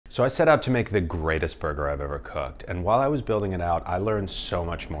So I set out to make the greatest burger I've ever cooked, and while I was building it out, I learned so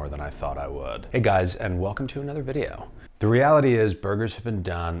much more than I thought I would. Hey guys, and welcome to another video. The reality is burgers have been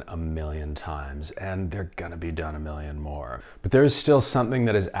done a million times, and they're gonna be done a million more. But there is still something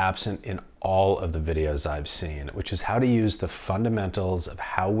that is absent in all of the videos I've seen, which is how to use the fundamentals of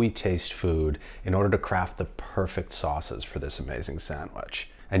how we taste food in order to craft the perfect sauces for this amazing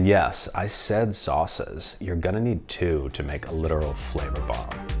sandwich. And yes, I said sauces. You're gonna need two to make a literal flavor bomb.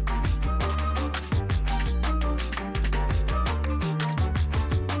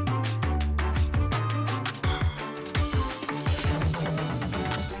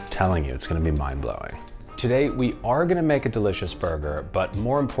 Telling you, it's gonna be mind-blowing. Today, we are gonna make a delicious burger, but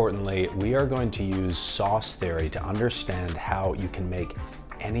more importantly, we are going to use sauce theory to understand how you can make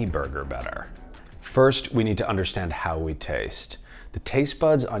any burger better. First, we need to understand how we taste. The taste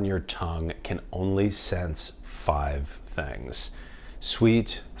buds on your tongue can only sense 5 things: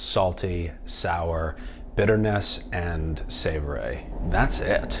 sweet, salty, sour, bitterness, and savory. That's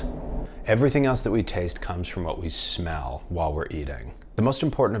it. Everything else that we taste comes from what we smell while we're eating. The most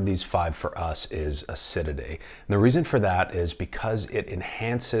important of these 5 for us is acidity. And the reason for that is because it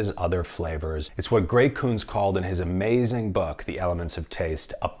enhances other flavors. It's what Gray Kunz called in his amazing book, The Elements of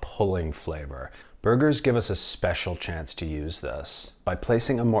Taste, a pulling flavor. Burgers give us a special chance to use this. By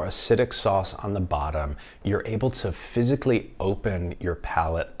placing a more acidic sauce on the bottom, you're able to physically open your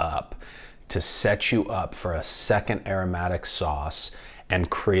palate up to set you up for a second aromatic sauce and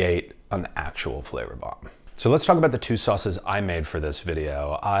create an actual flavor bomb. So let's talk about the 2 sauces I made for this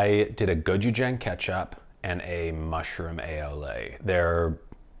video. I did a Gochujang Ketchup and a mushroom aioli. They're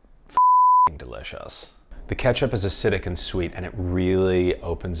delicious. The ketchup is acidic and sweet, and it really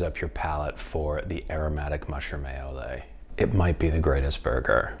opens up your palate for the aromatic mushroom aioli. It might be the greatest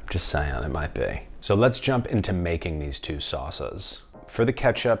burger. Just saying, it might be. So let's jump into making these 2 sauces. For the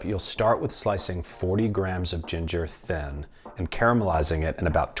ketchup, you'll start with slicing 40 grams of ginger thin and caramelizing it in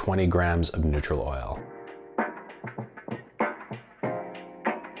about 20 grams of neutral oil.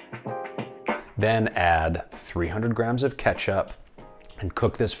 Then add 300 grams of ketchup and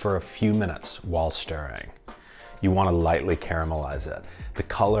cook this for a few minutes while stirring. You want to lightly caramelize it. The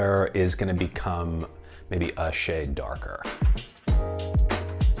color is going to become maybe a shade darker.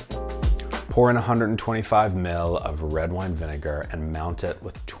 Pour in 125 ml of red wine vinegar and mount it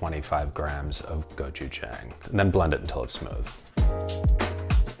with 25 grams of gochujang, and then blend it until it's smooth.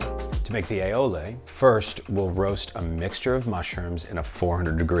 To make the aioli, first we'll roast a mixture of mushrooms in a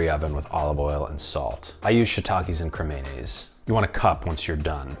 400-degree oven with olive oil and salt. I use shiitakes and creminis. You want a cup once you're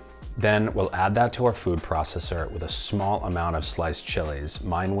done. Then we'll add that to our food processor with a small amount of sliced chilies.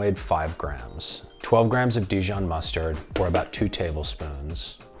 Mine weighed 5 grams. 12 grams of Dijon mustard, or about 2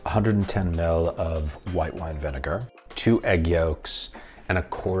 tablespoons. 110 ml of white wine vinegar. 2 egg yolks, and a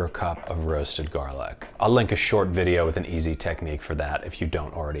 1/4 cup of roasted garlic. I'll link a short video with an easy technique for that if you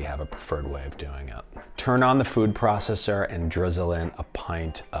don't already have a preferred way of doing it. Turn on the food processor and drizzle in a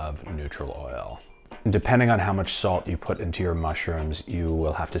pint of neutral oil. And depending on how much salt you put into your mushrooms, you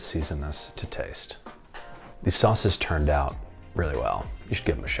will have to season this to taste. These sauces turned out really well. You should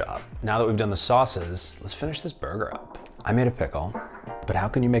give them a shot. Now that we've done the sauces, let's finish this burger up. I made a pickle, but how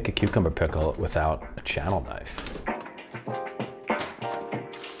can you make a cucumber pickle without a channel knife?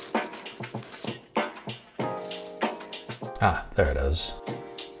 Ah, there it is.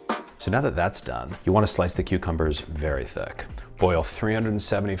 So now that that's done, you want to slice the cucumbers very thick. Boil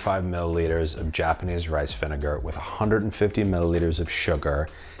 375 milliliters of Japanese rice vinegar with 150 milliliters of sugar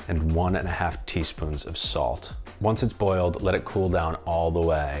and 1.5 teaspoons of salt. Once it's boiled, let it cool down all the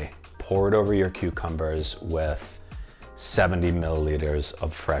way. Pour it over your cucumbers with 70 milliliters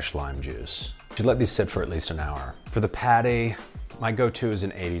of fresh lime juice. You should let these sit for at least an hour. For the patty, my go-to is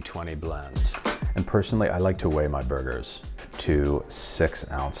an 80-20 blend. And personally, I like to weigh my burgers to 6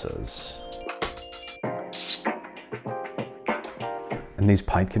 ounces. And these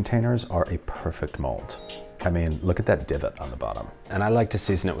pint containers are a perfect mold. I mean, look at that divot on the bottom. And I like to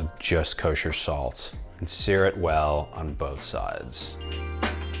season it with just kosher salt and sear it well on both sides.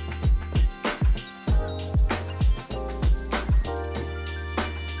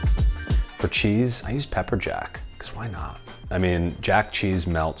 For cheese, I use pepper jack, because why not? I mean, jack cheese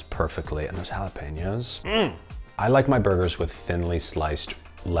melts perfectly, and those jalapenos. I like my burgers with thinly sliced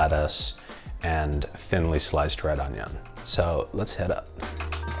lettuce and thinly sliced red onion. So let's hit it.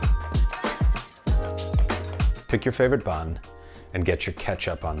 Pick your favorite bun and get your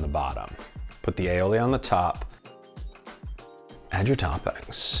ketchup on the bottom. Put the aioli on the top. Add your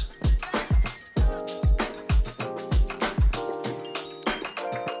toppings.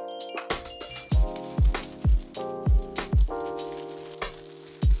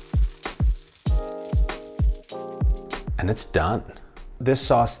 and it's done. This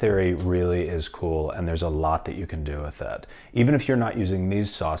sauce theory really is cool, and there's a lot that you can do with it. Even if you're not using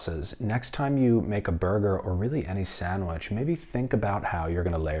these sauces, next time you make a burger or really any sandwich, maybe think about how you're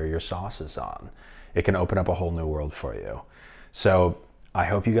gonna layer your sauces on. It can open up a whole new world for you. So I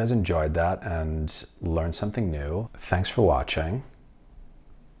hope you guys enjoyed that and learned something new. Thanks for watching,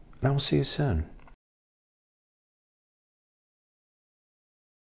 and I will see you soon.